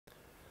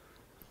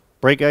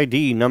Break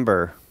ID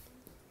number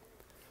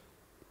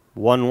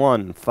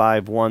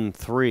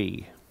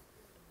 11513.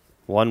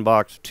 One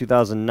box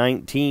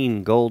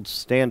 2019 Gold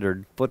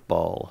Standard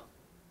Football.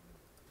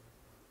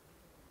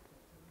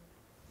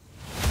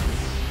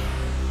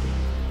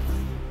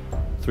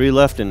 Three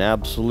left in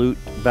Absolute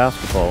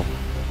Basketball.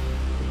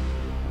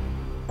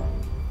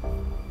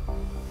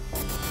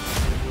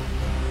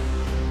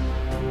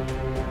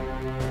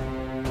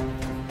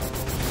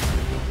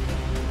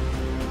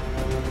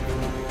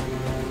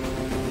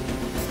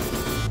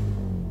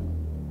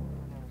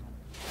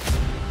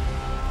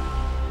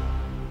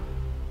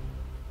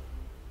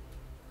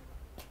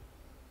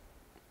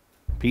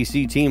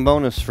 PC team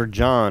bonus for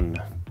John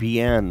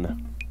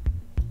BN.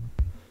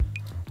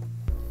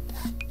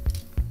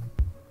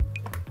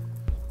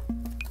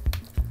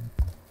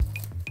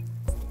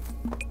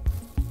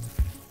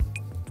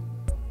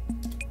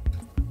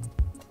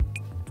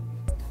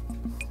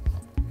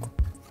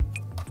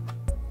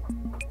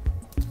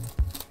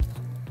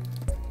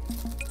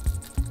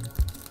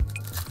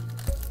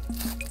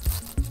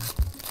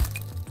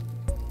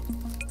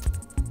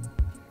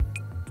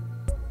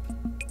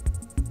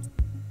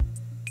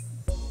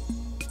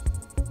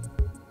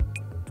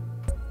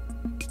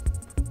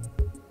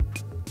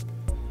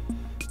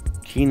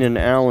 Keenan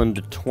Allen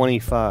to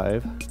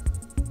 25.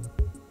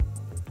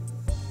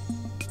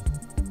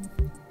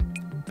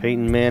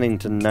 Peyton Manning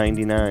to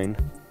 99.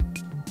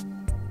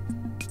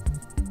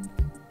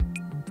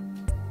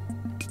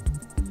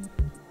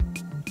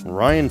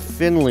 Ryan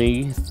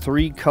Finley,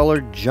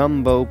 3-color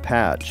jumbo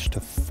patch to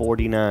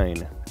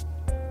 49.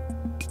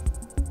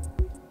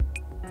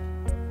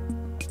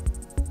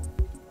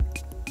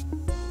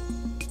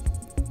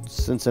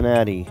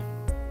 Cincinnati,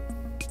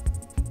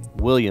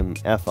 William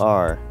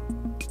F.R.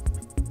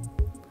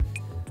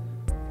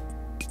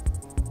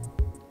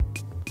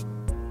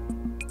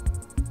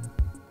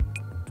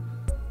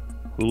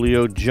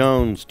 Julio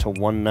Jones to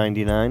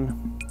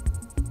 199.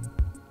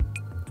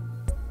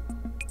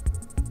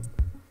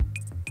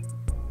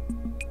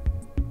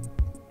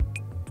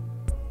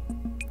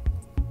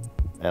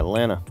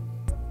 Atlanta.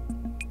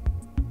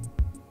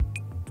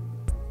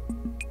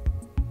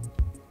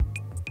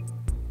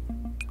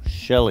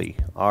 Shelley,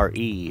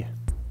 R.E.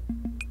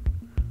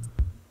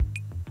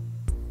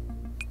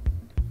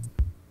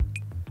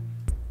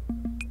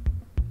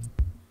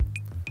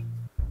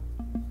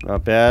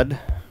 Not bad.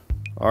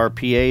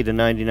 RPA to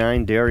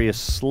 99, Darius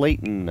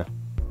Slayton.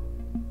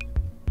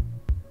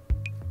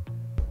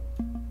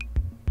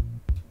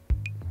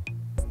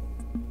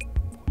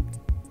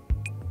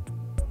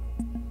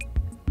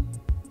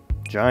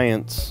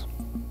 Giants.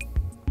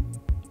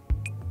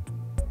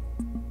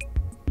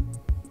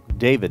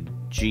 David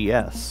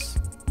GS.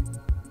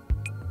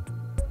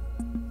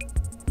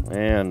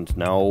 And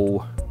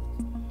no.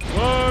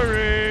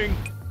 Boring.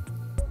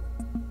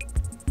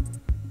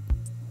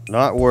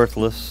 Not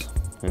worthless.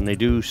 And they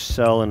do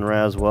sell in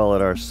Raswell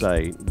at our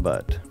site,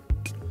 but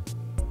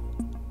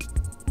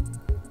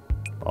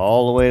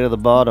all the way to the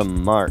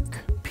bottom, Mark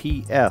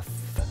PF,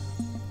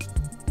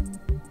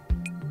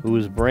 who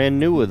is brand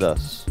new with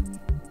us.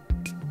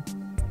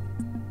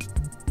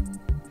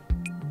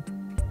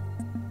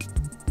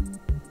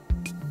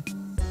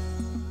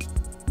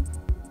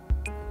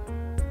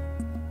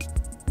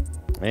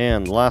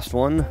 And last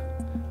one,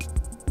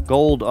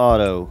 gold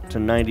auto to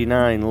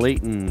 99,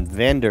 Leighton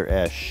Vander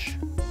Esch.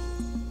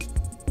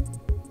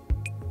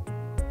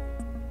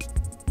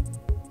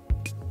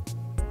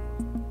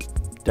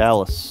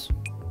 Dallas.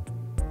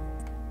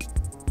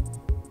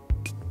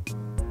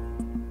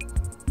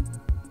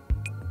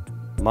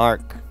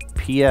 Mark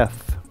PF.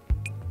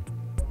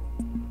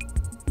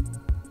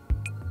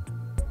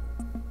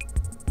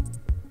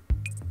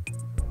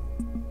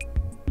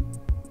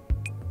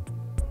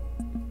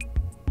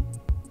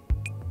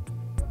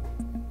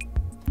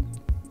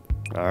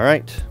 All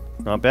right,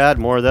 not bad.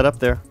 More of that up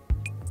there.